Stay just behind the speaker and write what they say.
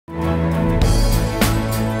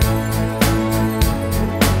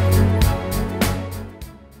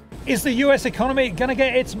Is the US economy going to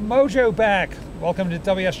get its mojo back? Welcome to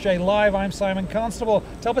WSJ Live. I'm Simon Constable.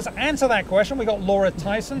 To help us answer that question, we got Laura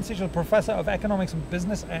Tyson. She's a professor of economics and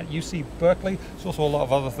business at UC Berkeley. She's also a lot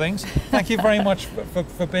of other things. Thank you very much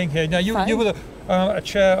for being here. Now, you were a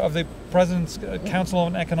chair of the President's Council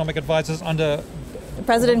on Economic Advisors under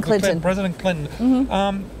President Clinton. President Clinton.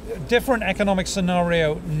 Mm-hmm. Different economic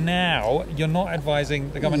scenario now. You're not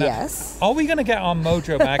advising the government. Yes. Are we going to get our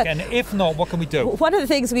mojo back? And if not, what can we do? One of the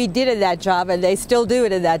things we did in that job, and they still do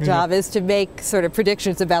it in that job, is to make sort of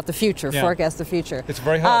predictions about the future, forecast the future. It's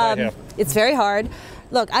very hard, I hear. It's very hard.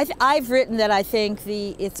 Look, I've written that I think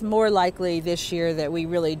it's more likely this year that we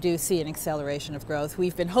really do see an acceleration of growth.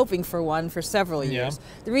 We've been hoping for one for several years.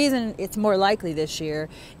 The reason it's more likely this year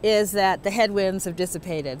is that the headwinds have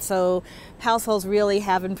dissipated. So households really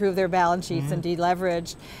have improved their balance sheets and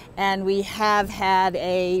deleveraged, and we have had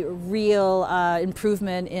a real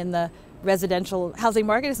improvement in the residential housing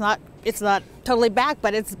market. It's not totally back,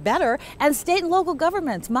 but it's better. And state and local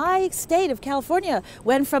governments. My state of California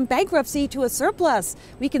went from bankruptcy to a surplus.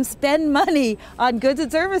 We can spend money on goods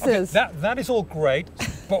and services. Okay, that is all great,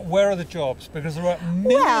 but where are the jobs? Because there are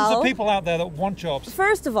millions of people out there that want jobs.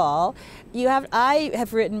 First of all, I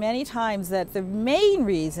have written many times that the main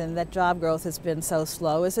reason that job growth has been so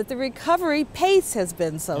slow is that the recovery pace has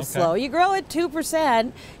been so slow. You grow at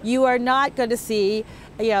 2%, you are not going to see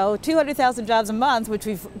 200,000 jobs a month, which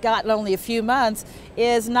we've gotten only a few months,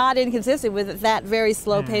 is not inconsistent with that very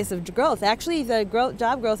slow pace of growth. Actually, the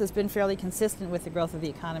job growth has been fairly consistent with the growth of the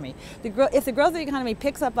economy. If the growth of the economy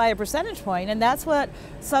picks up by a percentage point, and that's what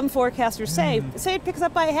some forecasters say it picks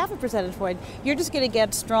up by a half a percentage point, you're just going to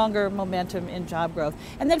get stronger momentum in job growth.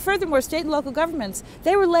 And then furthermore, state and local governments,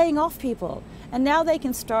 they were laying off people, and now they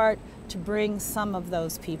can start to bring some of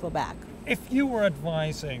those people back. If you were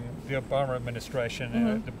advising the Obama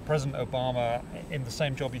administration, President Obama, in the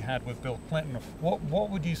same job he had with Bill Clinton, what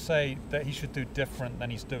would you say that he should do different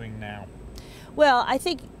than he's doing now? Well, I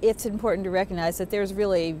think it's important to recognize that there's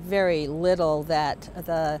really very little that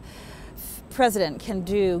the president can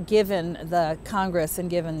do given the Congress and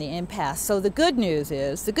given the impasse. So the good news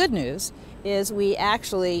is we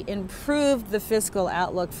actually improved the fiscal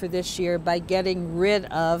outlook for this year by getting rid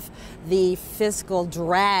of the fiscal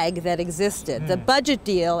drag that existed. The budget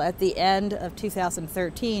deal at the end of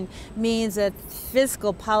 2013 means that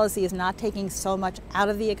fiscal policy is not taking so much out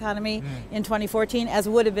of the economy in 2014 as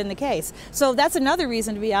would have been the case. So that's another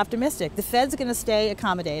reason to be optimistic. The Fed's going to stay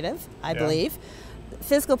accommodative, I believe.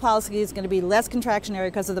 Fiscal policy is going to be less contractionary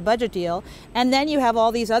because of the budget deal, and then you have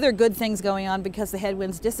all these other good things going on because the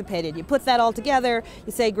headwinds dissipated. You put that all together,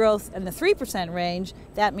 you say growth in the 3% range,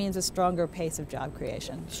 that means a stronger pace of job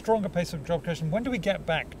creation. Stronger pace of job creation. When do we get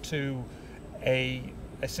back to a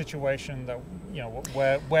situation that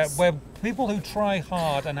where people who try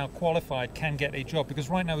hard and are qualified can get a job? Because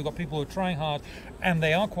right now we've got people who are trying hard and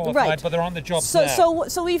they are qualified, but there aren't the jobs there.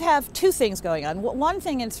 So we have two things going on. One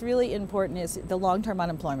thing that's really important is the long-term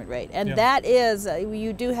unemployment rate, and that is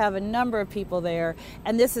you do have a number of people there,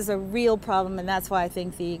 and this is a real problem, and that's why I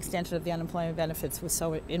think the extension of the unemployment benefits was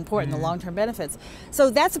so important, the long-term benefits.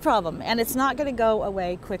 So that's a problem, and it's not going to go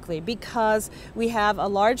away quickly because we have a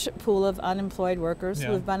large pool of unemployed workers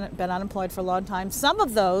who have been unemployed for a long time. Some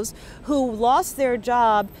of those who lost their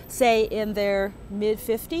job, say in their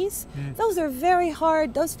mid-50s, those are very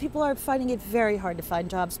hard. Those people are finding it very hard to find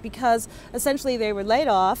jobs because essentially they were laid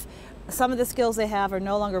off. Some of the skills they have are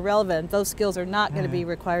no longer relevant. Those skills are not going to be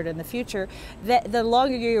required in the future. The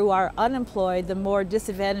longer you are unemployed, the more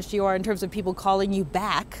disadvantaged you are in terms of people calling you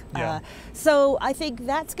back. So I think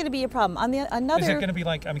that's going to be a problem. On the another, is it going to be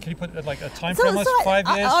like? I mean, can you put like a time frame? 5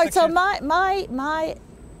 years? All right. So my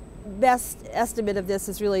best estimate of this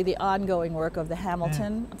is really the ongoing work of the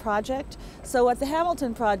Hamilton Project. So what the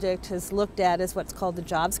Hamilton Project has looked at is what's called the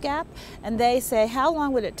jobs gap, and they say how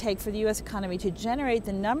long would it take for the U.S. economy to generate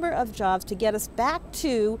the number of jobs to get us back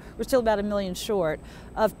to, we're still about 1 million short,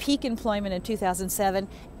 of peak employment in 2007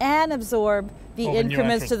 and absorb the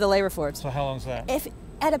increments to the labor force. So how long is that? If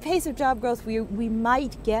at a pace of job growth we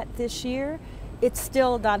might get this year, it's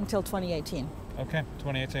still not until 2018. Okay,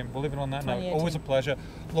 2018. We'll leave it on that note. Always a pleasure.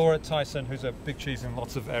 Laura Tyson, who's a big cheese in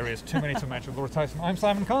lots of areas, too many to mention. Laura Tyson, I'm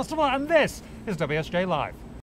Simon Constable, and this is WSJ Live.